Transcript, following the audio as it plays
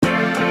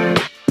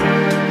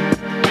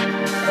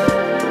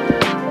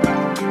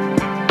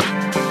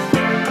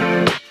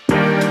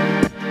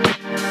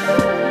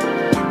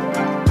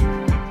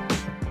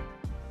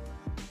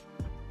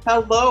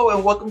Hello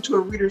and welcome to A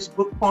Reader's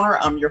Book Corner.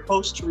 I'm your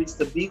host,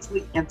 Teresa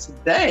Beasley, and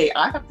today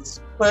I have the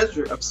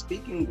pleasure of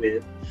speaking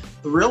with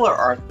thriller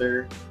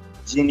author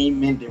Jenny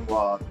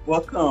Medenwald.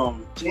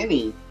 Welcome,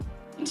 Jenny.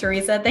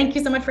 Teresa, thank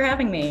you so much for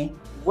having me.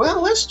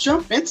 Well, let's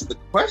jump into the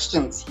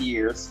questions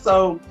here.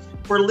 So,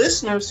 for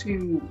listeners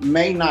who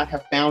may not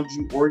have found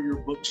you or your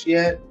books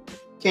yet,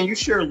 can you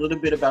share a little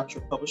bit about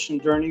your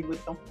publishing journey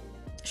with them?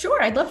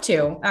 Sure, I'd love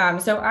to.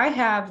 So I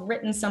have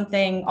written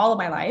something all of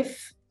my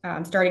life.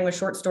 Starting with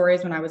short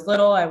stories when I was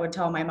little, I would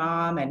tell my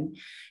mom and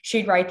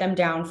she'd write them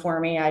down for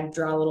me. I'd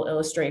draw little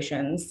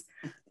illustrations.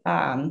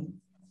 In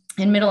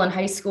middle and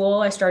high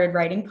school, I started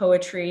writing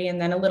poetry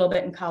and then a little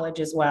bit in college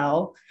as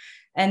well.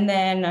 And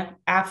then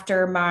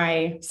after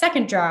my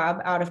second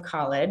job out of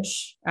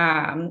college,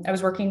 I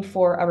was working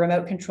for a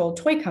remote controlled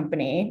toy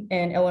company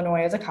in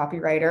Illinois as a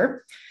copywriter.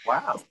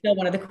 Wow. Still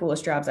one of the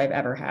coolest jobs I've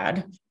ever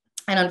had.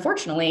 And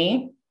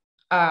unfortunately,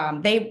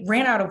 they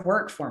ran out of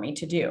work for me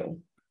to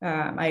do.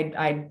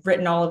 I'd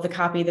written all of the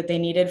copy that they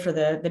needed for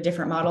the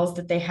different models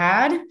that they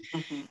had.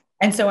 Mm-hmm.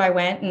 And so I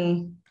went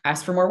and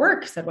asked for more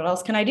work, said, what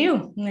else can I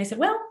do? And they said,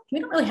 well, we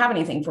don't really have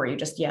anything for you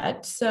just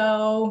yet.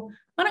 So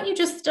why don't you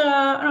just,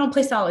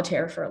 play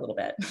solitaire for a little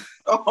bit?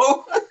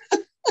 Oh,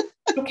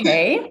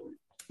 okay.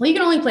 Well, you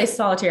can only play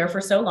solitaire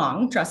for so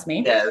long. Trust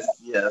me. Yes.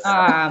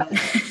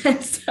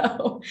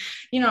 So,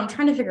 I'm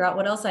trying to figure out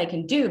what else I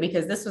can do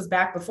because this was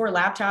back before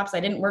laptops.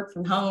 I didn't work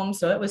from home.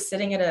 So it was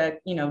sitting at a,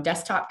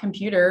 desktop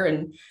computer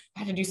and I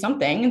had to do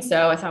something. And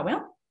so I thought,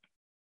 well,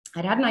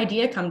 I'd had an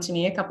idea come to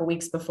me a couple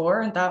weeks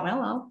before and thought,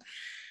 well,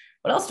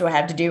 what else do I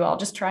have to do? I'll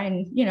just try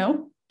and,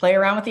 play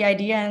around with the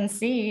idea and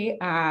see.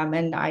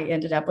 And I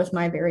ended up with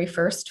my very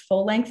first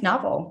full-length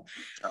novel.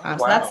 Wow.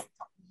 So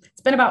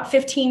it's been about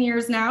 15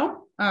 years now.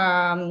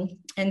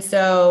 And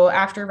so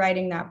after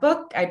writing that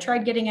book, I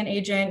tried getting an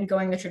agent,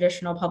 going the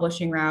traditional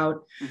publishing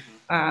route.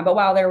 Mm-hmm. But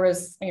while there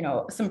was,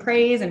 some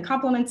praise and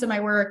compliments of my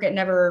work, it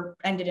never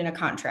ended in a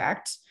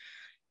contract.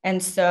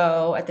 And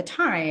so at the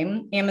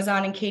time,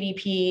 Amazon and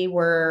KDP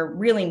were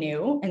really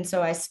new. And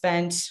so I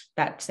spent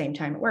that same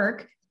time at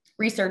work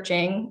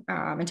researching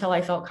until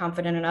I felt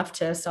confident enough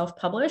to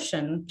self-publish.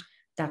 And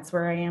that's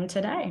where I am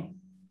today.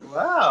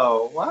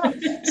 Wow.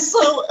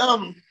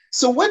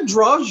 So what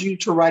draws you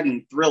to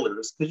writing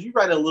thrillers? Because you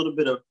write a little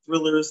bit of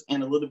thrillers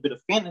and a little bit of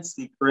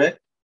fantasy, correct?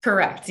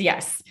 Correct.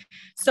 Yes.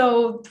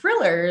 So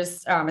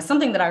thrillers is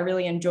something that I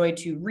really enjoy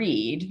to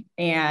read.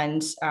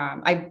 And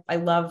I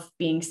love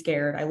being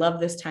scared. I love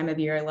this time of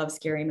year. I love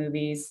scary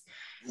movies.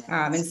 Yes.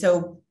 And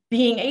so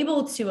being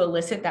able to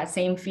elicit that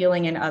same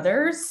feeling in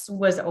others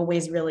was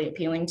always really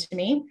appealing to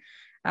me.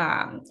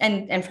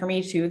 And for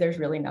me too, there's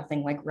really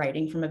nothing like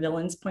writing from a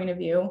villain's point of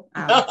view.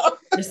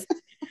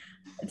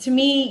 To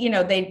me,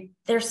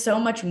 they're so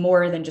much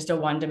more than just a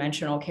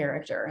one-dimensional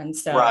character. And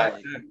so right.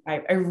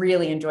 I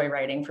really enjoy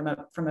writing from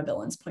a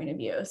villain's point of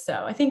view.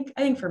 So I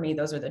think for me,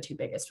 those are the two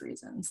biggest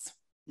reasons.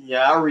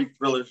 Yeah, I read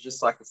thrillers just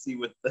so I can see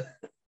what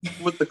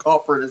the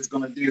culprit is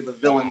going to do, the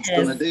villain's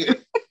going to do.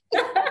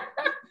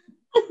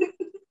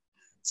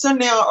 So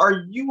now,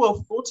 are you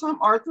a full-time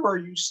author or are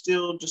you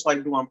still just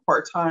like doing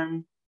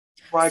part-time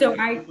writing?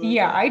 So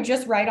I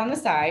just write on the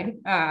side.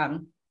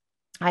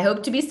 I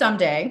hope to be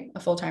someday a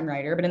full-time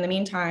writer, but in the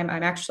meantime,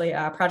 I'm actually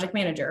a project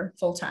manager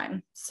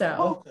full-time.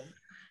 So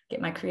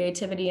Get my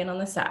creativity in on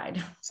the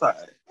side.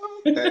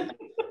 Okay.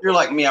 You're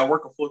like me. I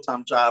work a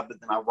full-time job, but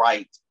then I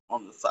write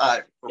on the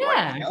side.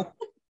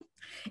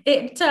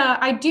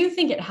 I do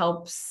think it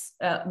helps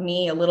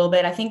me a little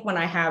bit. I think when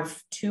I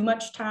have too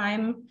much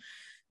time,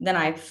 then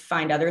I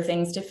find other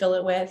things to fill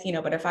it with,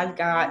 but if I've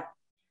got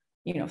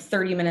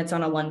 30 minutes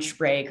on a lunch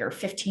break or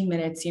 15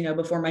 minutes,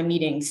 before my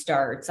meeting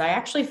starts, I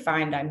actually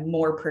find I'm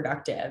more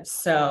productive.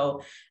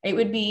 So it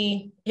would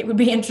be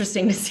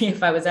interesting to see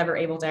if I was ever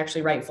able to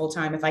actually write full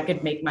time, if I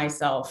could make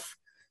myself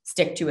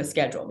stick to a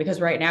schedule, because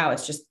right now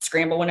it's just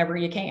scramble whenever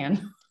you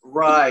can.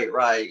 Right.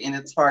 And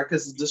it's hard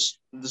because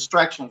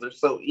distractions are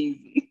so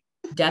easy.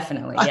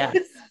 Definitely. Yeah.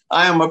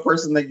 I am a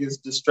person that gets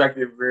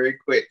distracted very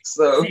quick.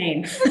 So.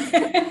 Same.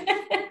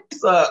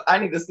 So I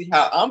need to see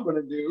how I'm going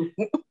to do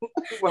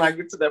when I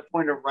get to that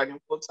point of writing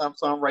full time.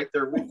 So I'm right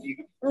there with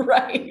you.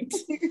 Right.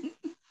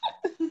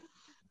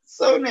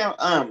 So now,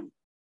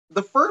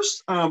 the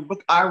first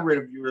book I read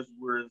of yours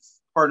was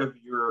part of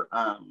your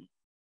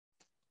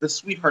the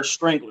Sweetheart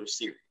Strangler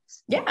series.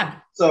 Yeah.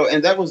 So,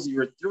 and that was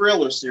your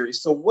thriller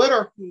series. So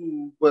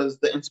who was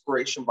the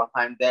inspiration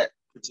behind that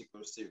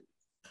particular series?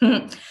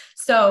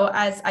 So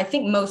as I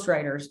think most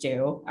writers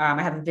do,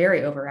 I have a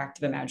very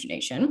overactive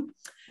imagination.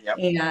 Yep.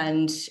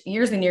 And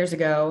years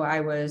ago,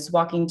 I was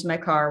walking to my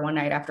car one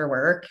night after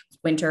work,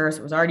 winter, so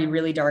it was already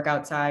really dark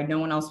outside. No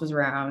one else was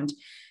around.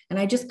 And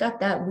I just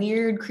got that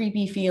weird,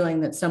 creepy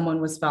feeling that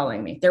someone was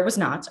following me. There was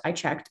not. I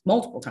checked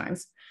multiple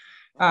times.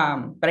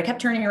 But I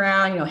kept turning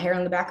around, hair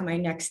on the back of my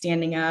neck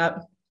standing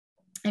up,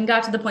 and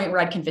got to the point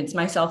where I'd convinced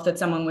myself that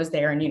someone was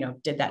there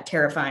and, did that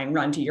terrifying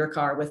run to your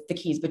car with the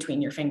keys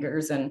between your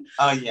fingers. And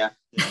oh, yeah.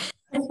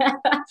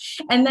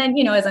 And then,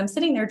 as I'm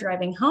sitting there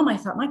driving home, I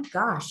thought, my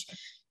gosh,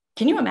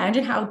 can you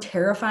imagine how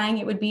terrifying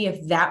it would be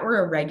if that were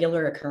a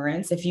regular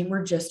occurrence? If you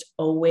were just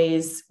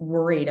always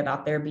worried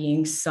about there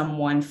being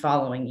someone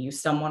following you,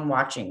 someone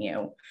watching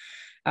you.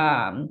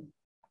 And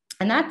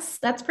that's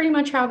pretty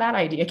much how that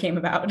idea came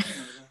about.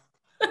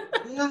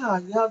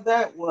 Yeah,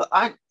 that well,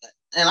 I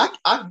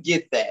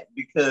get that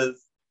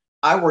because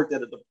I worked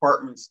at a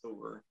department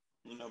store,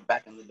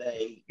 back in the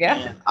day,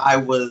 Yeah. and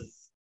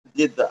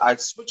I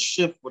switched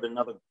shift with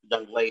another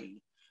young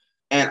lady,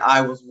 and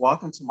I was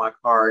walking to my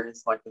car, and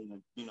it's like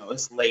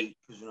it's late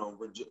because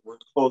we're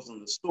closing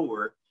the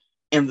store,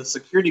 and the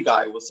security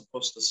guy was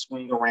supposed to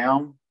swing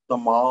around the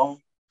mall,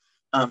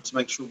 to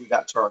make sure we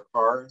got to our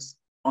cars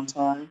on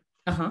time.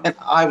 Uh-huh. And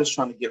I was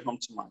trying to get home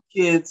to my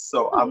kids,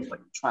 so I was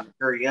like trying to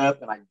hurry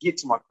up. And I get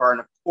to my car,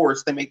 and of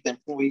course, they make the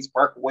employees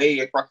park way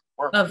across the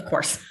park. Of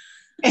course.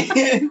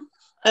 and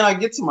I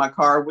get to my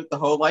car with the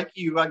whole like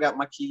you. I got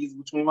my keys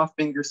between my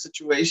fingers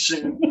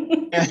situation.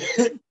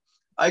 And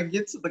I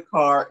get to the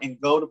car and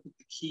go to put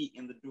the key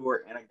in the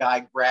door, and a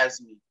guy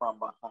grabs me from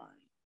behind.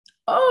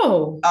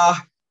 Oh.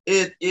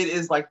 It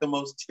is like the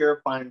most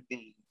terrifying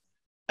thing.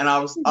 And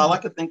all I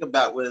could think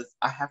about was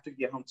I have to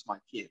get home to my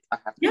kids. I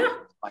have to get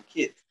home to my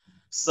kids.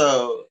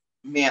 So,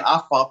 man,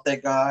 I fought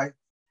that guy.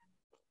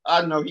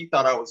 I know he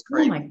thought I was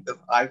crazy because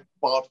I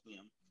fought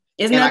him.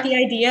 Isn't that the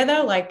idea,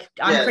 though? Like,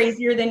 I'm yes,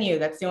 crazier than you.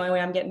 That's the only way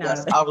I'm getting out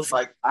of it. I was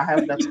like, I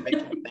have got to make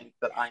him think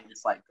that I am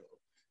psycho.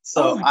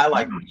 So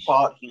I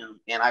fought him,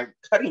 and I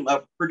cut him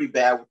up pretty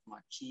bad with my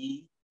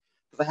key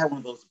because I had one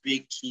of those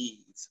big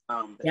keys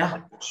that had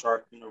like the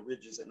sharp,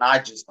 ridges, and I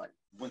just like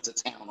went to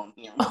town on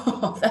him.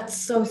 Oh, that's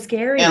so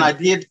scary. And I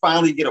did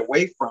finally get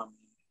away from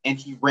him, and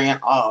he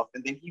ran off,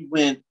 and then he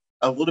went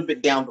a little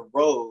bit down the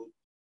road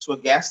to a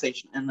gas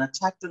station and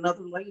attacked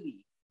another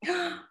lady.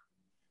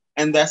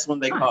 And that's when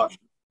they caught him.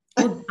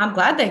 Well, I'm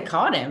glad they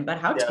caught him, but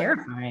how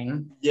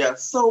terrifying. Yeah.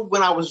 So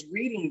when I was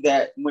reading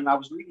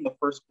the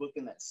first book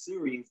in that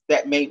series,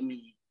 that made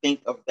me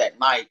think of that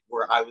night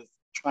where I was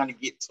trying to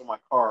get to my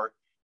car.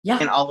 Yeah.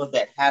 And all of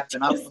that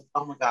happened. I was,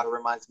 oh my God, it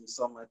reminds me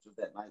so much of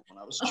that night when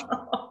I was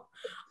trying.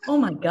 Oh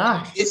my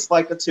gosh. It's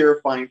like a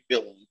terrifying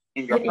feeling.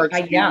 And your heart's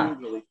beating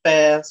really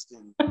fast.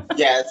 And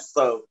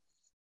so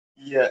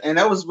yeah, and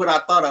that was what I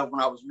thought of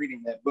when I was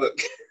reading that book.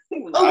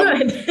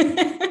 Good.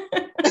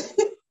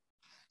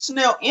 So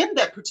now, in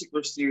that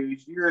particular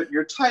series,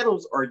 your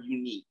titles are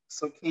unique.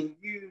 So can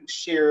you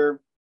share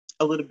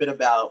a little bit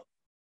about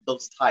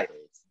those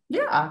titles?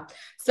 Yeah.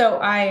 So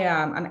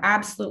I'm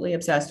absolutely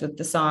obsessed with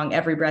the song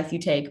 "Every Breath You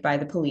Take" by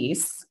The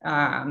Police,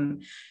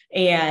 and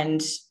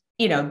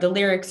the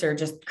lyrics are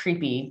just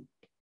creepy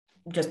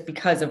just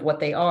because of what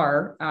they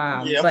are.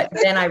 But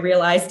then I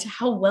realized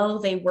how well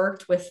they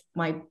worked with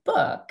my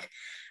book.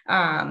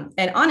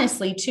 And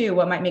honestly, too,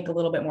 what might make a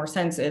little bit more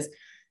sense is,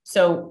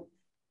 so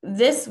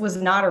this was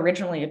not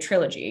originally a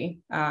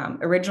trilogy.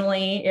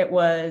 Originally, it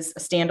was a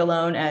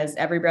standalone as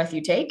Every Breath You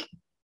Take.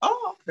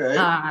 Oh, okay.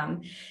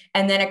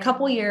 And then a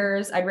couple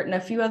years, I'd written a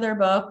few other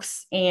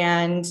books,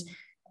 and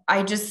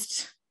I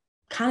just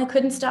kind of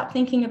couldn't stop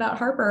thinking about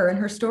Harper and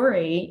her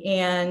story.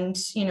 And,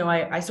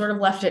 I sort of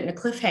left it in a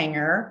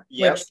cliffhanger,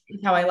 which is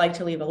how I like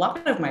to leave a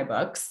lot of my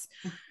books,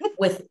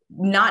 with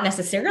not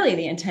necessarily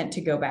the intent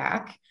to go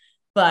back.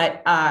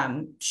 But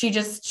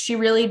she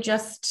really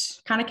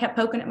just kind of kept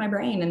poking at my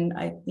brain,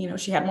 and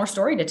she had more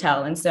story to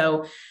tell. And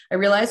so I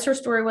realized her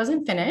story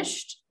wasn't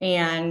finished.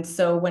 And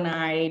so when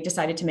I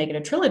decided to make it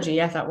a trilogy,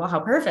 I thought, well,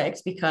 how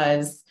perfect,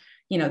 because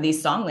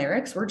these song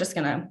lyrics, we're just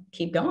going to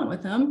keep going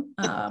with them.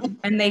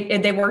 And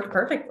they worked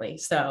perfectly.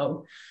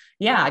 So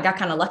yeah, I got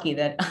kind of lucky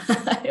that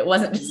it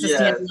wasn't just a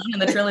standalone,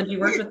 and the trilogy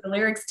worked with the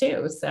lyrics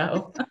too.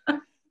 So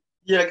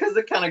yeah, because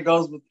it kind of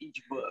goes with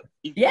each book.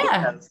 Each book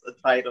has a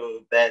title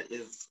that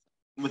is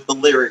with the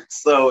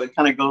lyrics, so it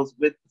kind of goes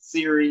with the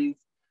series,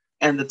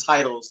 and the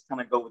titles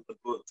kind of go with the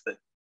books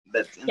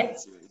that's in the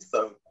series.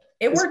 So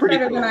it worked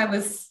better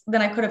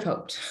than I could have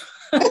hoped.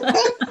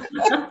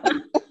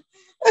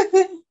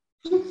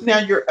 Now,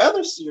 your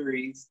other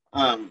series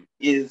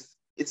is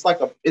it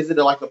like a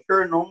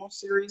paranormal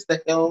series?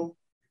 The Hell?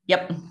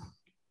 Yep.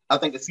 I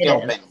think it's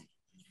Hellbound.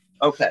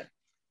 Okay,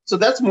 so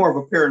that's more of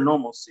a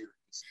paranormal series.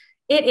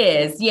 It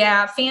is,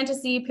 yeah,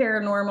 fantasy,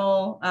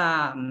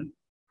 paranormal.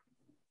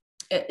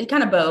 It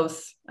kind of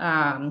both.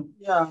 And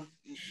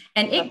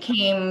it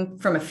came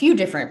from a few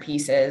different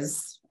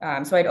pieces.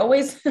 So I'd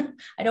always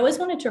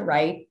wanted to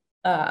write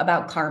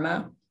about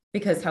karma,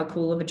 because how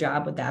cool of a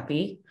job would that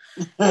be?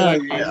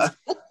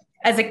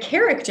 As a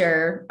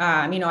character,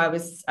 I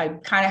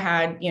kind of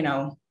had,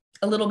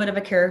 a little bit of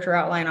a character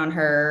outline on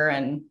her,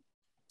 and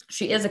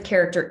she is a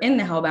character in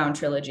the Hellbound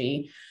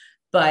trilogy.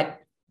 But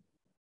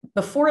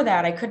before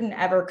that, I couldn't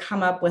ever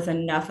come up with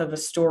enough of a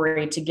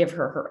story to give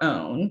her her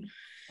own.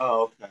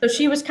 Oh, okay. So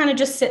she was kind of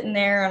just sitting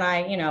there, and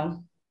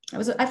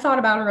I thought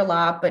about her a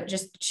lot, but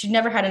just, she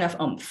never had enough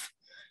oomph.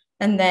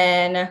 And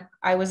then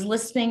I was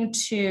listening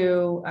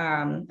to,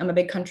 I'm a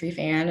big country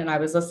fan, and I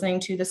was listening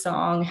to the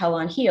song Hell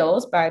on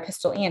Heels by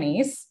Pistol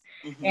Annies.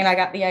 Mm-hmm. And I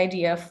got the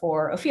idea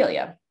for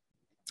Ophelia.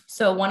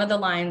 So one of the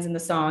lines in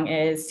the song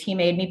is, he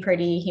made me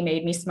pretty, he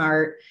made me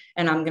smart,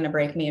 and I'm going to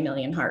break me a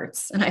million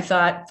hearts. And I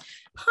thought,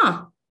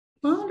 I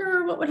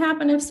wonder what would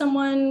happen if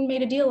someone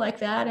made a deal like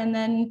that and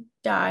then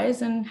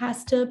dies and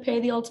has to pay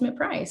the ultimate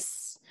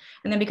price.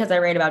 And then because I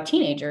write about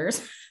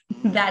teenagers,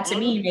 that to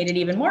me made it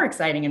even more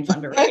exciting and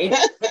fun to write.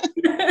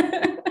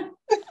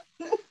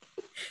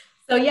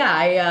 So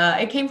yeah,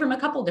 it came from a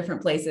couple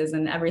different places,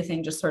 and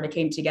everything just sort of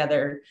came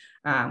together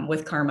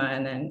with Karma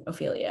and then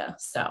Ophelia.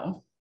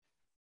 So,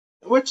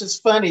 which is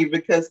funny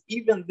because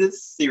even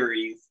this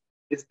series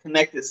is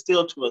connected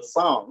still to a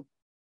song.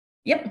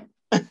 Yep.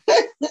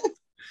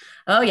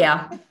 Oh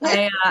yeah,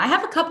 I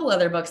have a couple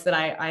other books that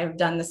I've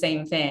done the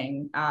same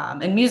thing,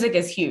 and music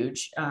is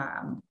huge,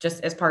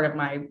 just as part of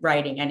my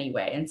writing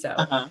anyway. And so,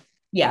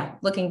 yeah,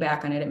 looking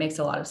back on it, it makes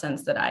a lot of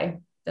sense that I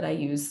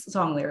use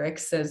song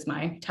lyrics as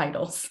my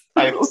titles.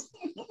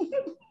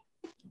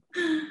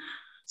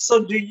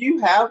 So do you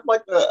have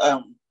like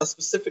a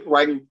specific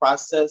writing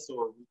process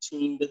or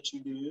routine that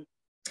you do?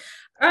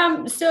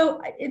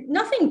 So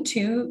nothing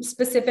too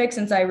specific,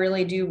 since I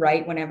really do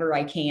write whenever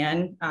I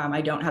can.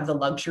 I don't have the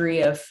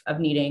luxury of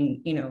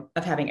needing,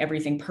 of having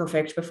everything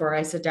perfect before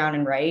I sit down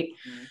and write.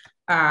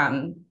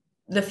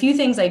 The few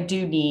things I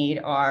do need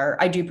are,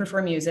 I do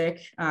prefer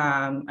music.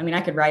 I mean,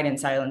 I could write in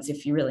silence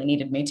if you really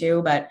needed me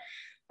to, but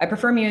I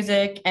prefer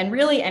music and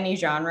really any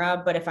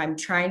genre. But if I'm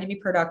trying to be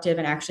productive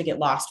and actually get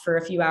lost for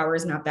a few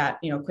hours, not that,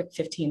 quick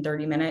 15,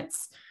 30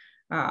 minutes,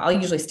 I'll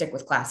usually stick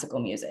with classical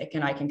music.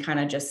 And I can kind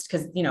of just,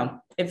 because,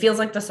 it feels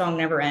like the song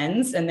never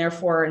ends. And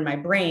therefore in my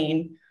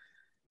brain,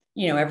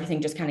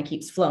 everything just kind of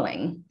keeps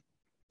flowing.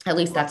 At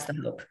least that's the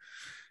hope.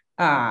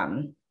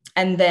 And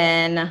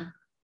then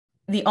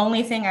the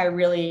only thing I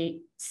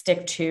really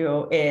stick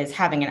to is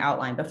having an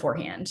outline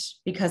beforehand,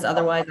 because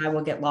otherwise I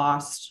will get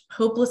lost,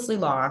 hopelessly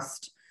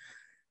lost,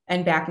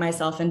 and back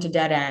myself into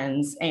dead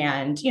ends.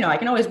 And, I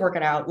can always work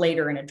it out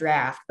later in a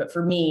draft. But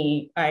for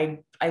me, I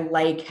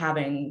like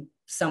having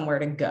somewhere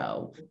to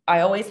go.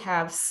 I always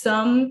have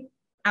some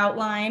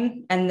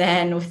outline. And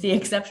then with the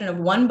exception of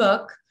one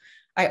book,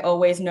 I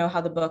always know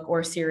how the book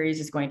or series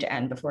is going to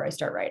end before I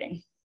start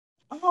writing.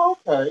 Oh,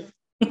 okay.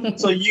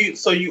 So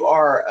you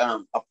are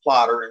a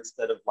plotter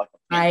instead of like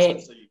a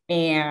pencil. I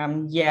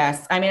am,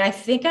 yes. I mean, I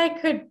think I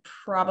could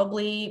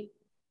probably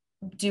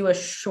do a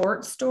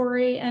short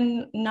story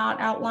and not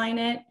outline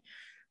it.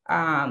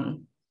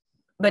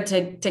 But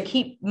to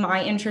keep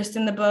my interest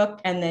in the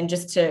book, and then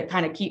just to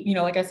kind of keep,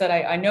 like I said,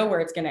 I know where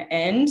it's going to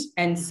end.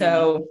 And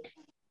so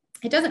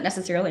it doesn't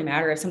necessarily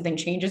matter if something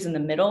changes in the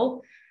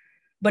middle,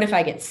 but if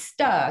I get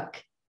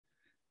stuck,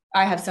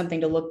 I have something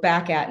to look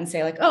back at and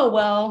say like, oh,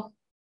 well,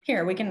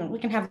 here, we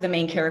can have the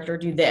main character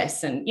do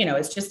this. And,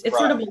 it's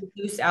sort of a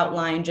loose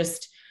outline,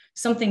 just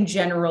something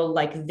general,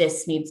 like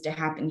this needs to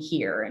happen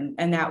here.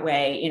 And that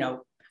way,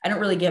 I don't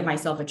really give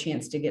myself a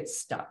chance to get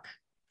stuck.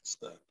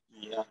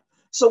 Yeah.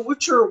 So with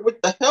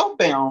the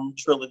Hellbound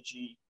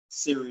trilogy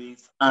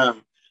series,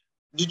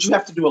 did you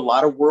have to do a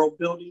lot of world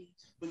building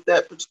with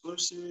that particular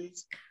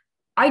series?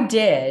 I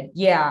did,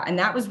 yeah. And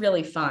that was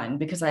really fun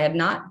because I had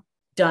not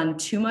done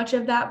too much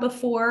of that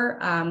before.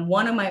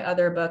 One of my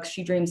other books,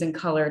 She Dreams in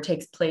Color,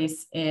 takes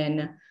place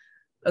in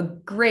a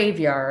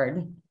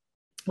graveyard,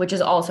 which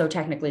is also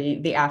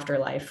technically the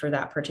afterlife for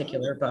that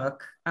particular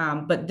book.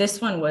 But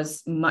this one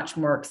was much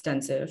more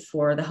extensive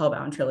for the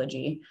Hellbound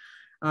trilogy,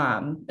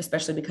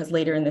 especially because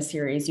later in the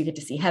series, you get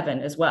to see heaven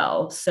as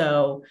well.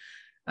 So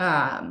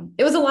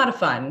it was a lot of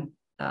fun.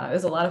 It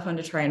was a lot of fun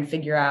to try and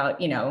figure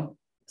out,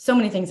 so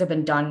many things have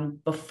been done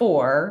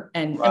before,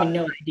 and I mean,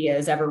 no idea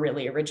is ever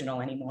really original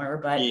anymore,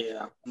 but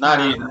not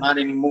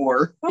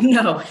anymore.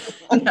 No,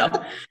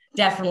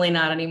 definitely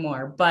not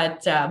anymore.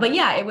 But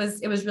yeah, it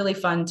was really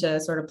fun to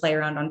sort of play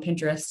around on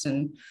Pinterest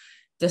and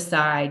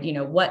decide,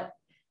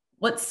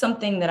 what's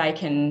something that I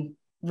can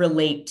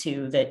relate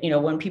to, that,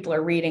 when people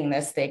are reading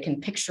this, they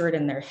can picture it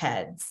in their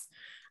heads.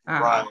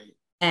 And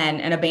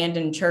an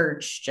abandoned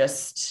church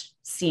just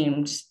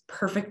seemed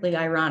perfectly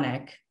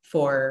ironic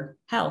for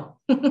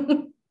hell.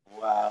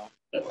 Wow.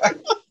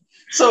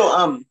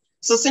 So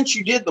since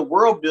you did the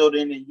world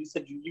building and you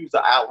said you used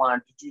the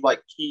outline, did you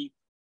like keep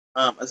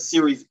a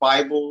series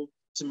Bible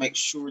to make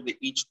sure that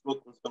each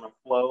book was going to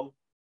flow?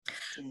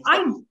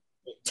 I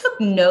took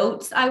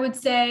notes, I would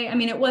say. I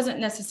mean, it wasn't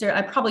necessary.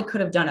 I probably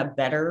could have done a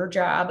better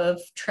job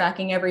of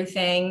tracking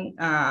everything.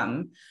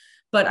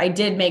 But I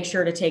did make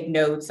sure to take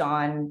notes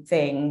on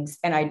things,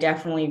 and I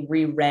definitely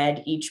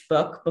reread each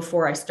book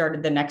before I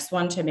started the next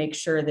one to make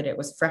sure that it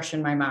was fresh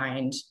in my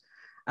mind.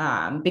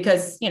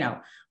 Because,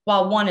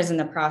 while one is in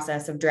the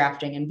process of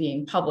drafting and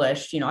being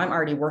published, I'm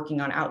already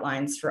working on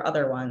outlines for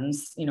other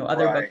ones,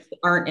 other books that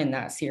aren't in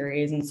that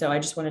series. And so I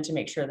just wanted to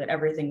make sure that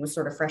everything was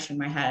sort of fresh in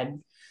my head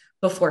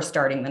before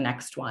starting the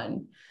next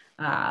one.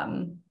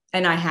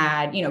 And I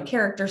had,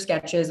 character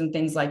sketches and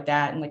things like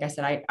that. And like I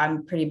said,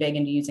 I'm pretty big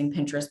into using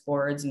Pinterest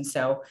boards. And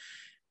so,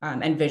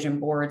 and vision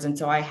boards. And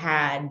so I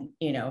had,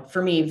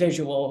 for me,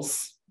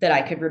 visuals that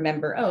I could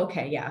remember, oh,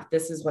 okay, yeah,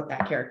 this is what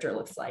that character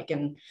looks like.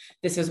 And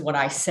this is what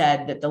I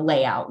said that the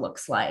layout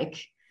looks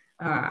like.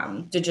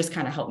 to just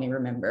kind of help me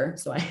remember.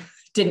 So I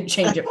didn't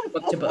change it from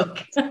book to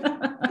book.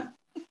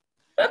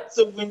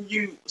 So when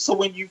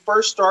you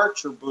first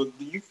start your book,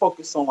 do you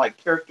focus on like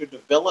character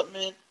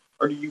development,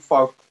 or do you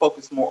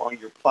focus more on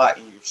your plot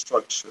and your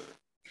structure?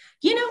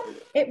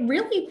 It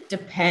really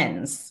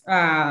depends.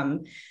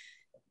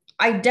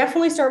 I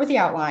definitely start with the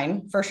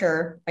outline for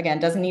sure. Again,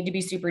 doesn't need to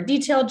be super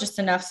detailed, just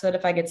enough so that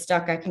if I get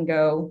stuck, I can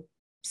go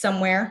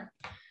somewhere.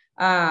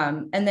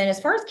 And then as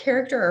far as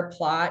character or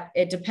plot,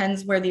 it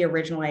depends where the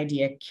original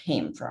idea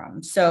came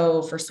from.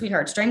 So for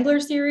Sweetheart Strangler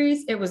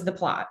series, it was the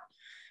plot.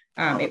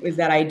 It was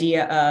that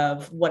idea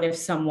of what if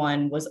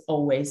someone was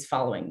always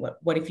following?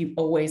 What if you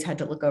always had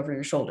to look over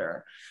your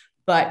shoulder?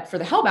 But for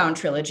the Hellbound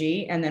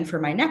trilogy, and then for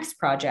my next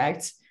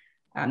project,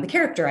 the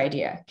character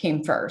idea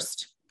came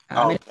first.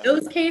 And in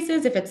those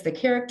cases, if it's the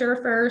character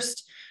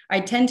first,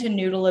 I tend to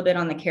noodle a bit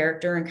on the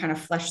character and kind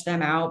of flesh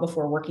them out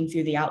before working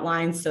through the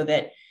outlines so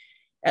that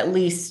at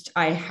least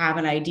I have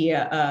an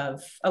idea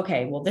of,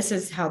 okay, well, this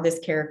is how this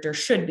character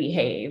should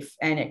behave.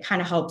 And it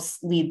kind of helps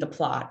lead the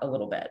plot a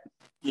little bit.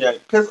 Yeah,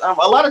 because a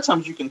lot of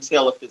times you can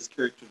tell if it's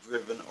character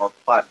driven or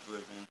plot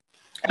driven.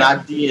 And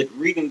I did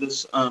reading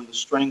this the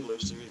Strangler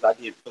series. I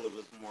did feel it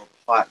was more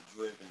plot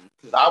driven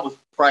because I was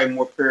probably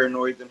more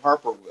paranoid than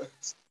Harper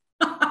was.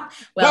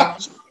 Well,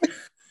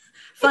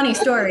 funny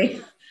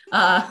story.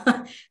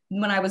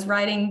 When I was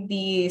writing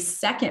the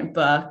second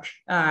book,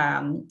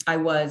 I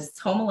was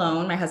home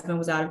alone. My husband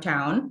was out of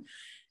town.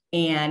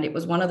 And it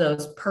was one of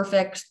those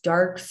perfect,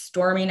 dark,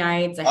 stormy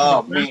nights. And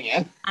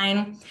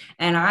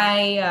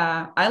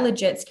I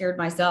legit scared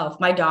myself.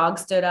 My dog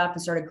stood up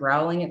and started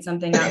growling at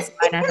something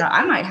outside. And I thought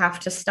I might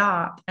have to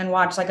stop and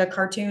watch like a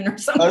cartoon or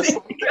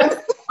something.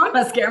 I'm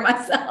gonna scare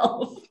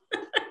myself.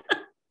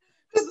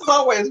 This is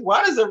always,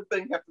 why does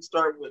everything have to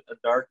start with a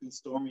dark and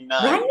stormy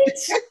night? Right?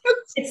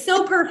 It's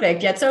so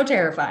perfect yet so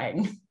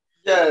terrifying.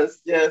 Yes.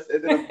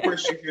 And then of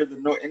course you hear the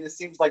noise, and it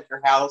seems like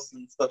your house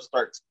and stuff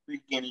starts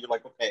creaking, and you're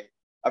like, okay.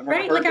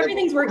 Right, like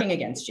everything's working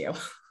against you.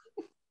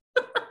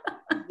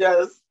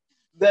 Yes,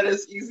 that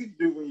is easy to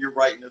do when you're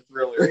writing a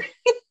thriller.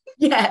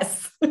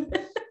 Yes.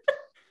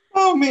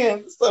 Oh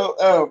man,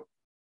 so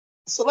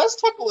let's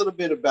talk a little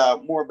bit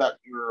more about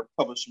your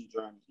publishing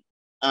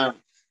journey.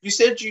 You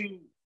said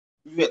you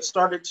had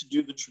started to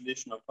do the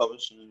traditional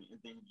publishing, and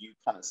then you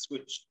kind of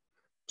switched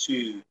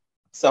to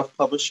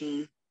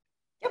self-publishing.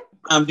 Yep.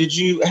 How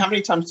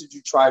many times did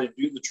you try to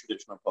do the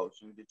traditional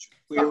publishing? Did you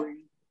query?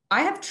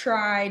 I have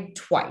tried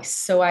twice.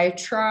 So I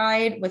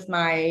tried with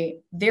my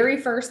very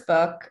first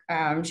book,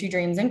 She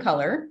Dreams in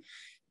Color,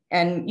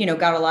 and,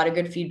 got a lot of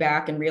good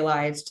feedback and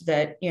realized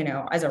that,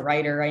 as a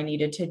writer, I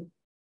needed to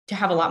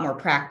have a lot more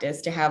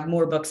practice, to have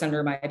more books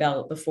under my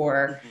belt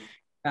before,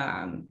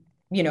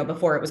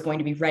 before it was going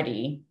to be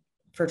ready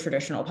for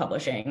traditional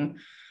publishing.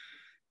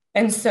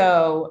 And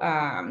so,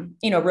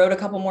 wrote a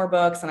couple more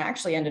books, and I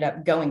actually ended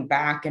up going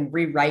back and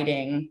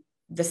rewriting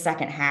the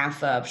second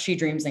half of She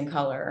Dreams in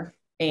Color.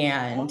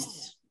 And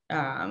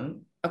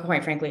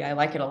quite frankly, I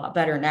like it a lot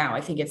better now.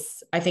 I think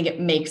it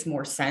makes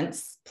more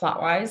sense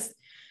plot wise.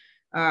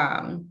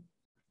 And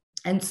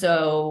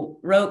so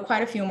wrote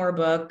quite a few more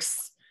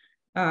books.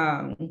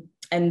 And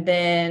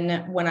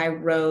then when I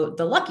wrote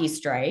The Lucky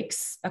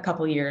Strikes a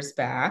couple years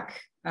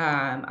back,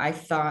 I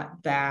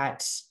thought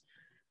that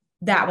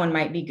one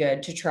might be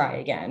good to try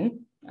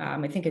again.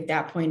 I think at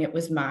that point it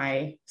was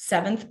my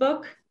 7th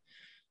book.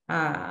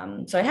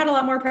 So I had a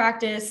lot more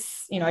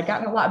practice, I'd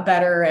gotten a lot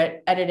better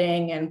at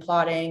editing and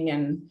plotting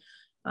and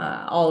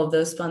all of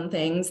those fun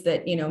things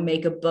that,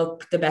 make a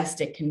book the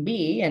best it can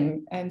be.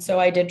 And so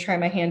I did try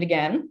my hand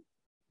again.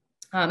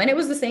 And it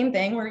was the same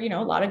thing where,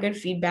 a lot of good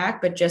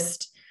feedback, but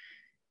just,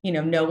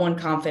 no one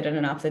confident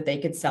enough that they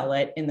could sell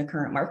it in the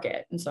current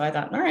market. And so I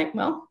thought, all right,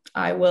 well,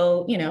 I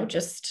will,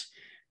 just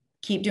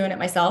keep doing it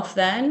myself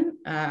then,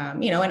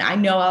 and I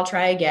know I'll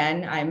try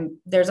again.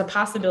 There's a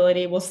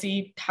possibility, we'll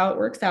see how it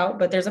works out,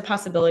 but there's a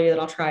possibility that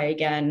I'll try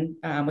again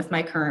with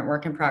my current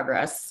work in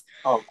progress.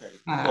 Okay.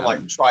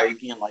 So try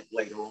again,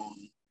 later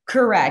on.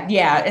 Correct.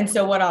 Yeah. And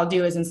so what I'll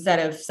do is instead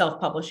of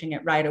self-publishing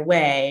it right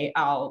away,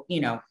 I'll,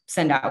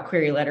 send out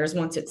query letters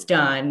once it's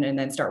done and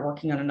then start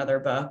working on another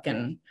book.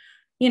 And,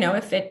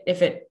 if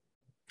it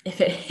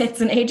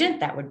hits an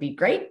agent, that would be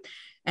great.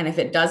 And if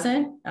it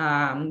doesn't,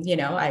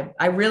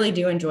 I really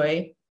do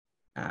enjoy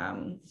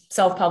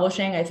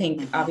self-publishing. I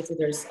think obviously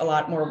there's a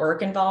lot more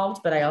work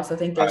involved, but I also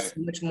think there's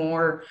so much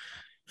more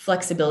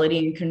flexibility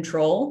and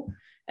control.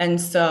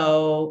 And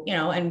so,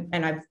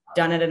 and I've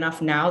done it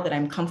enough now that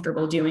I'm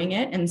comfortable doing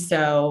it. And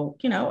so,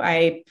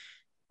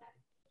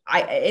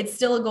 it's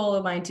still a goal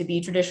of mine to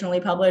be traditionally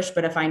published,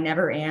 but if I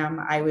never am,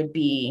 I would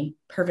be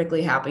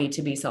perfectly happy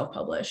to be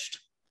self-published.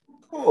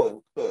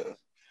 Cool.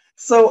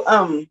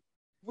 So,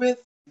 with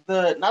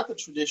not the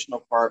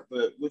traditional part,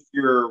 but with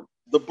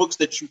the books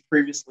that you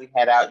previously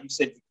had out, you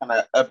said you kind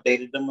of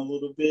updated them a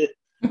little bit.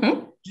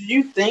 Mm-hmm. Do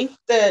you think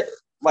that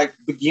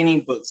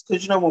beginning books,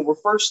 because when we're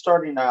first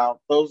starting out,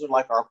 those are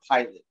like our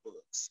pilot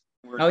books.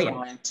 We're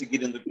trying to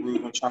get in the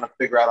groove and trying to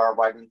figure out our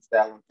writing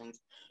style and things.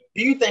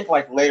 Do you think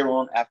later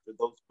on, after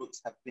those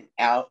books have been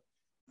out,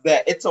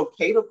 that it's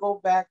okay to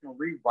go back and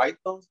rewrite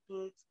those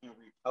books and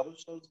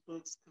republish those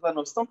books? Because I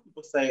know some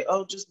people say,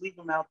 oh, just leave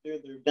them out there.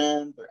 They're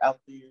done. They're out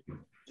there.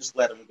 Just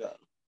let them go.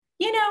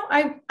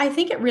 I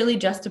think it really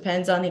just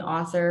depends on the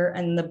author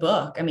and the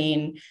book. I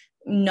mean,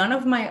 none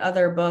of my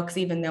other books,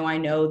 even though I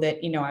know that,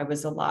 I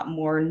was a lot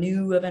more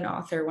new of an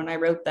author when I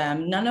wrote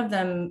them, none of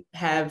them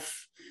have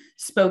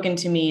spoken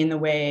to me in the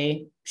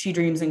way She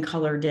Dreams in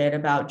Color did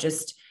about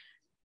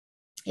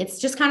it's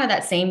just kind of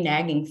that same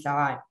nagging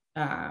thought,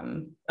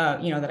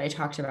 that I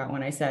talked about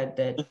when I said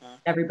that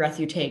Every Breath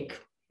You Take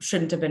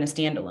shouldn't have been a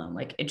standalone.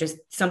 Like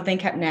something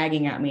kept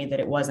nagging at me that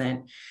it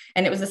wasn't.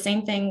 And it was the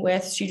same thing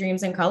with She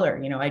Dreams in Color.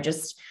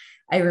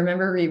 I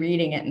remember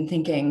rereading it and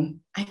thinking,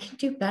 I can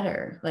do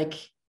better. Like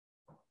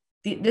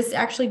this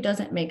actually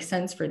doesn't make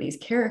sense for these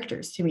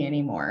characters to me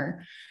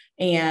anymore.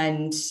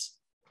 And,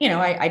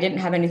 I didn't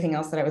have anything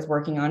else that I was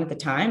working on at the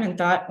time and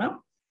thought,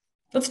 well,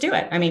 let's do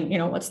it. I mean,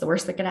 what's the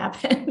worst that could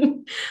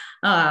happen?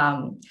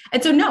 And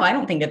so, no, I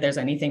don't think that there's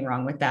anything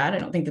wrong with that. I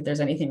don't think that there's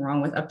anything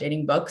wrong with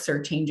updating books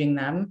or changing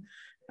them.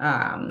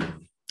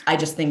 I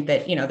just think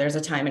that, there's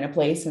a time and a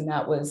place, and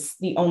that was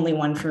the only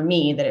one for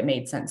me that it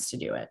made sense to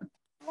do it.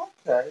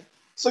 Okay.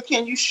 So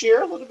can you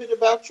share a little bit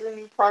about your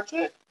new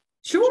project?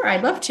 Sure,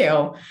 I'd love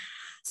to.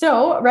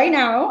 So right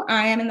now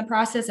I am in the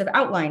process of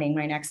outlining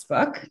my next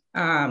book.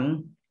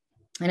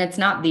 And it's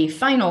not the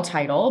final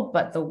title,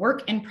 but the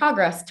work in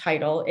progress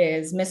title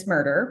is Miss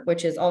Murder,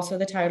 which is also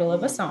the title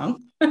of a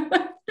song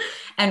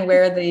and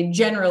where the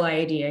general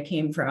idea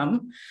came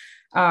from.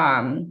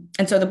 And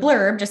so the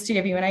blurb, just to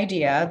give you an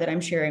idea that I'm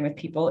sharing with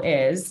people,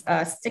 is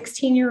a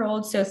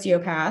 16-year-old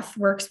sociopath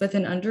works with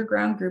an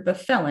underground group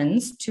of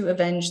felons to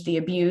avenge the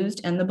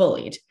abused and the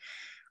bullied.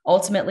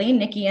 Ultimately,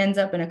 Nikki ends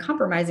up in a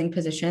compromising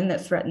position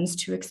that threatens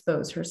to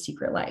expose her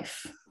secret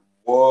life.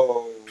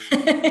 Whoa.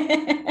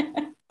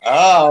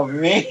 Oh,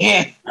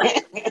 man.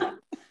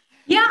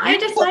 Yeah, I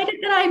decided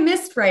that I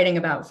missed writing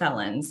about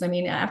felons. I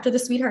mean, after The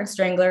Sweetheart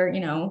Strangler,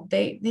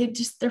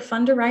 they're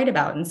fun to write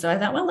about. And so I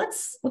thought, well,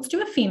 let's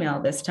do a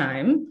female this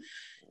time.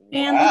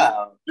 And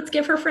let's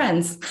give her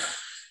friends.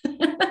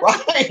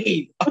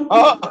 Right.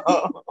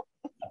 Oh.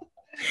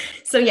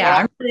 So yeah,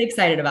 I'm really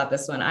excited about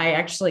this one. I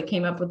actually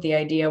came up with the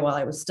idea while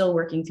I was still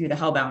working through the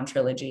Hellbound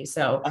trilogy.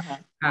 So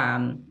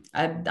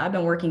I've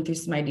been working through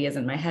some ideas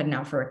in my head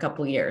now for a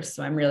couple of years.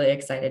 So I'm really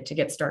excited to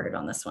get started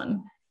on this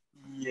one.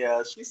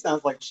 Yeah, she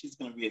sounds like she's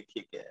going to be a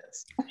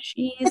kick-ass.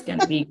 She's going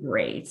to be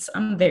great.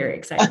 I'm very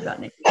excited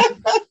about Nikki.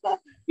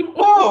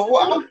 Oh,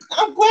 well,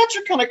 I'm glad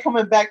you're kind of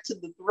coming back to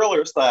the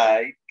thriller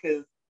side,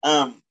 because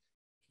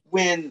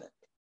when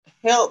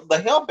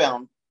the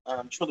Hellbound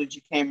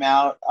trilogy came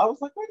out, I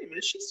was like, wait a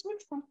minute, she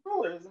switched from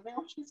thrillers and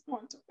now she's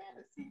going to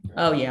fantasy.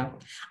 Oh yeah,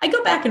 I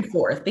go back and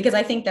forth because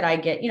I think that I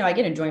get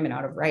enjoyment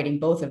out of writing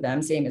both of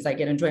them, same as I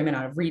get enjoyment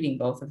out of reading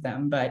both of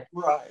them. But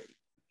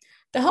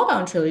the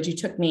Hellbound trilogy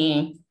took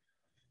me,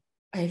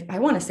 I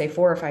want to say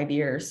 4 or 5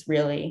 years,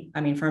 really.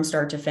 I mean, from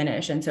start to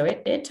finish. And so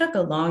it took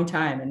a long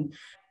time, and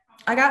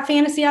I got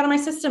fantasy out of my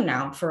system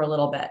now for a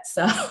little bit.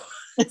 So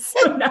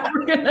now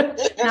we're gonna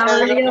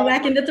go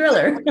back into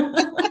thriller.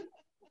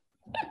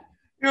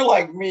 You're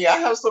like me. I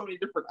have so many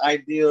different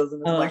ideas,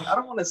 and it's like I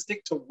don't want to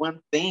stick to one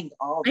thing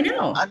all the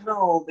time. I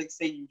know they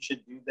say you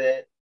should do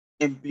that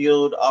and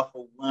build off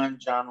of one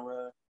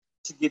genre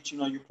to get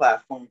your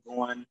platform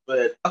going,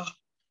 but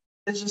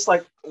it's just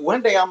like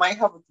one day I might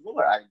have a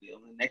thriller idea,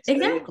 and the next day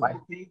it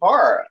might be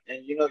horror,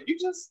 and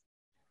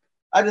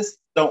I just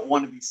don't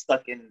want to be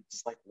stuck in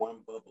just like one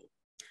bubble.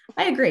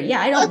 I agree.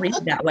 Yeah, I don't read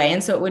that way,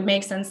 and so it would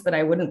make sense that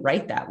I wouldn't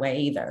write that way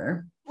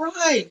either.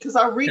 Right, because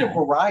I read a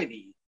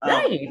variety.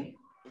 Right.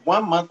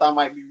 1 month I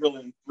might be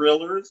reading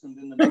thrillers, and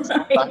then the next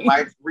month I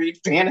might read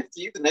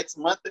fantasy. The next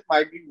month it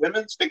might be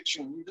women's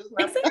fiction.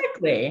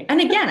 Exactly. And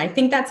again, I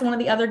think that's one of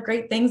the other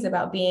great things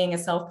about being a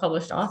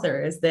self-published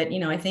author is that,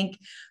 I think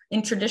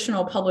in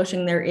traditional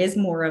publishing, there is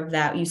more of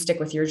that. You stick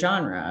with your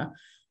genre.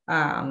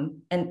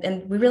 And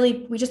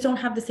we just don't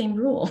have the same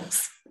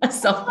rules as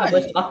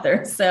self-published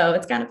authors. So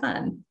it's kind of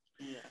fun.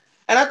 Yeah.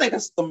 And I think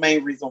that's the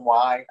main reason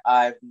why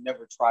I've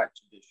never tried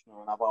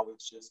traditional, and I've always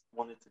just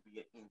wanted to be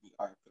an indie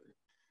author.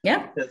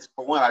 Yeah. Because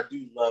for one, I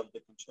do love the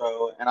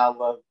control, and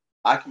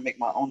I can make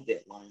my own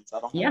deadlines.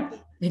 I don't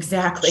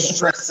have to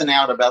stressing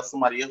out about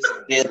somebody else's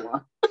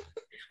deadline.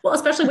 Well,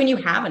 especially when you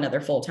have another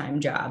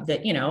full-time job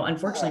that,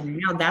 unfortunately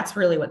now that's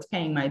really what's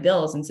paying my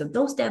bills. And so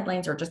those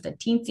deadlines are just a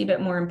teensy bit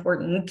more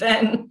important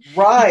than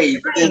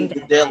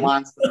the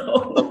deadlines,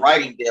 the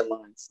writing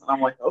deadlines. And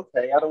I'm like,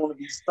 okay, I don't want to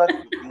be stuck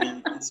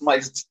in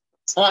somebody's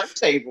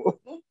timetable.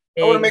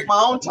 I want to make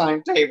my own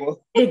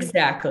timetable.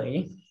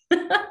 Exactly.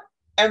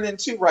 And then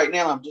too, right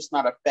now, I'm just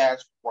not a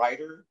fast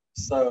writer.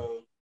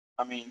 So,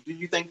 I mean, do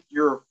you think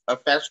you're a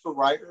faster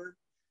writer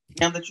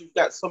now that you've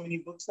got so many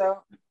books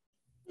out?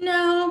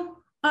 No.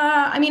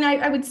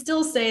 I would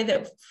still say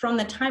that from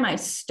the time I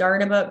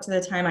start a book to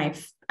the time I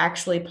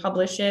actually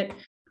publish it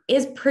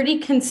is pretty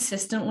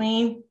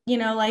consistently,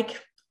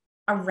 like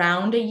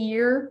around a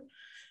year.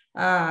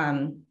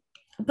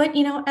 But,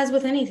 as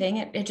with anything,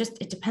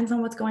 it depends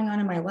on what's going on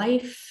in my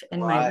life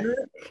and my Right.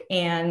 work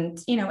and,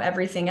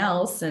 everything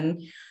else.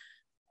 And,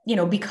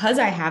 because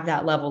I have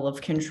that level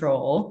of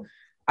control,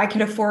 I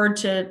can afford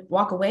to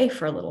walk away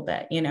for a little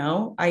bit.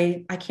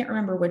 I can't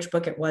remember which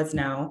book it was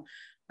now.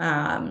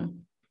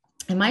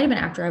 It might have been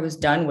after I was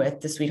done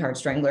with the Sweetheart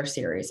Strangler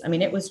series. I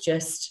mean, it was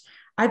just,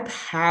 I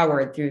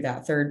powered through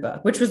that third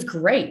book, which was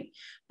great,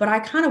 but I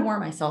kind of wore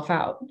myself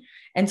out.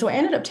 And so I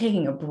ended up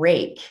taking a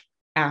break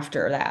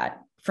after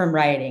that from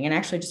writing and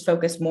actually just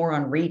focused more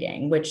on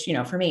reading, which,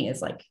 for me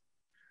is like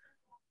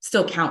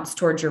still counts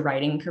towards your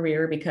writing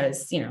career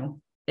because,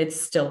 it's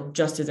still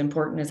just as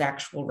important as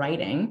actual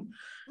writing.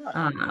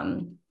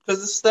 Right.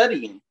 Because it's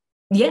studying.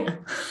 Yeah.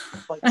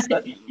 It's like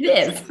studying.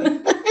 It is.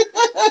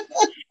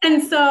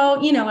 And so,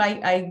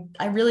 I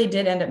really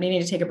did end up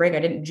needing to take a break. I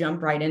didn't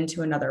jump right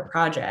into another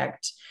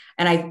project.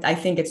 And I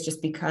think it's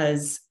just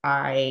because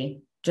I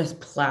just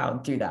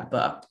plowed through that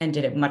book and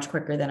did it much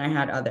quicker than I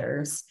had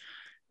others.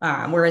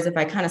 Whereas if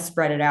I kind of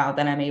spread it out,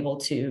 then I'm able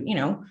to,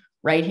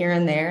 write here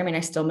and there. I mean,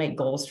 I still make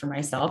goals for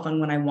myself and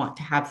when I want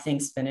to have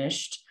things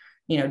finished,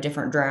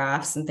 different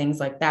drafts and things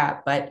like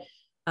that. But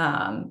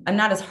I'm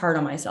not as hard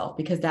on myself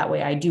because that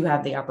way I do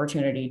have the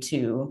opportunity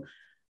to,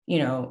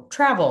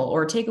 travel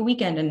or take a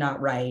weekend and not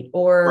write,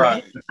 or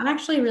Right. I'm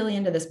actually really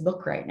into this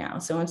book right now.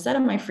 So instead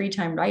of my free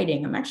time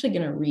writing, I'm actually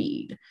going to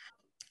read.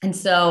 And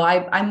so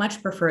I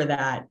much prefer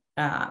that.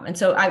 And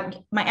so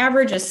my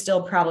average is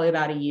still probably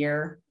about a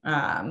year,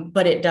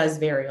 but it does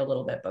vary a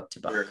little bit book to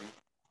book.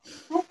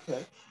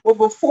 Okay. Well,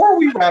 before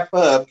we wrap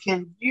up,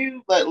 can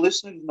you let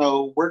listeners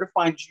know where to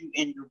find you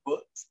in your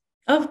books?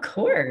 Of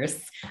course.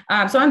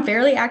 So I'm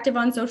fairly active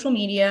on social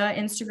media,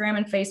 Instagram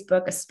and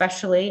Facebook,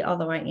 especially,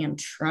 although I am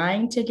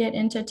trying to get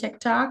into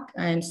TikTok.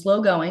 I'm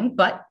slow going,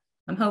 but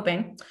I'm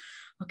hoping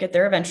I'll get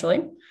there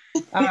eventually.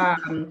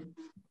 And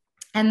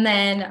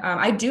then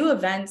I do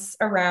events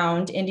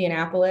around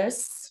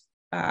Indianapolis,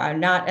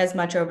 not as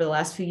much over the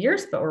last few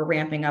years, but we're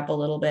ramping up a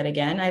little bit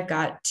again. I've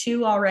got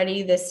 2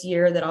 already this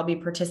year that I'll be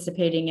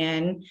participating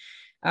in.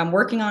 I'm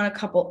working on a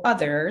couple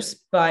others,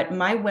 but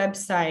my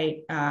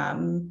website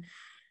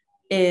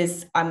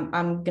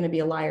I'm going to be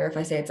a liar if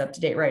I say it's up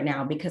to date right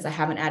now because I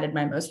haven't added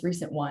my most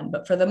recent one.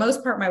 But for the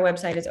most part, my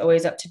website is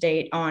always up to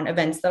date on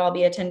events that I'll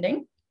be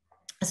attending,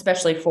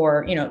 especially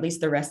for, at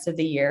least the rest of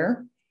the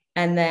year.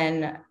 And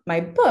then my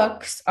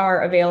books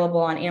are available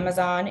on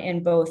Amazon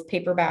in both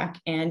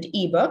paperback and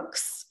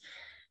ebooks.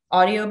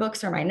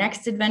 Audiobooks are my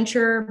next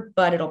adventure,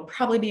 but it'll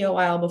probably be a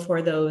while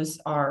before those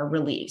are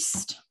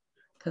released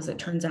because it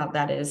turns out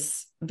that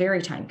is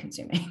very time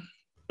consuming.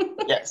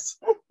 Yes.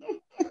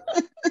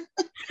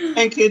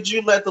 And could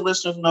you let the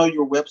listeners know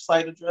your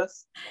website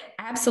address?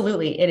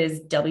 Absolutely. It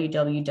is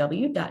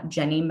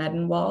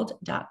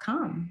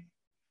www.jennymedenwald.com.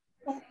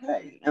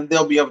 Okay. And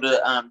they'll be able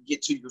to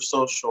get to your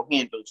social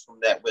handles from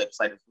that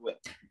website as well.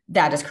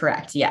 That is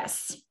correct.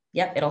 Yes.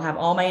 Yep. It'll have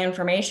all my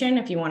information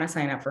if you want to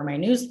sign up for my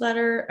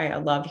newsletter. I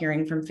love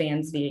hearing from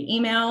fans via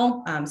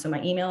email. So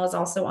my email is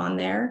also on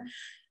there.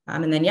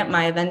 And then,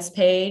 my events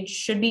page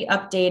should be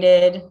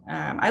updated,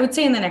 I would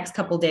say in the next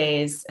couple of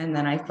days. And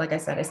then like I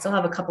said, I still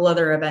have a couple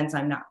other events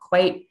I'm don't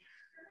quite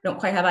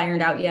have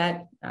ironed out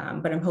yet,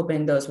 but I'm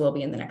hoping those will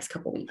be in the next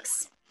couple of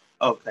weeks.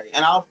 Okay.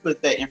 And I'll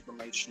put that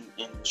information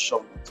in the show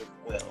notes as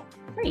well.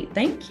 Great.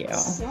 Thank you.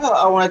 So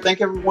I want to thank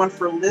everyone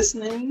for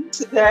listening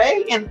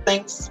today. And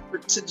thanks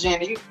to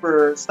Jenny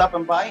for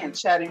stopping by and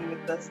chatting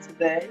with us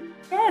today.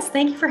 Yes.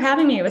 Thank you for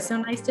having me. It was so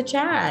nice to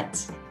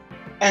chat.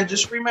 And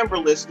just remember,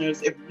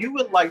 listeners, if you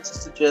would like to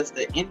suggest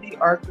an indie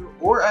author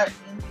or an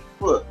indie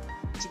book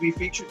to be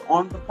featured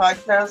on the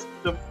podcast,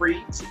 feel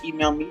free to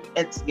email me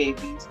at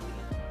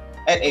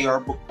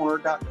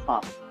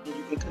tgabeasley@arbookcorner.com. And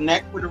you can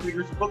connect with A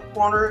Reader's Book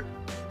Corner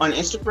on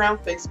Instagram,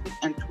 Facebook,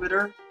 and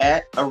Twitter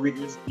at A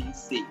Reader's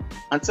BC.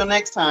 Until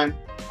next time,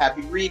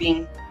 happy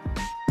reading.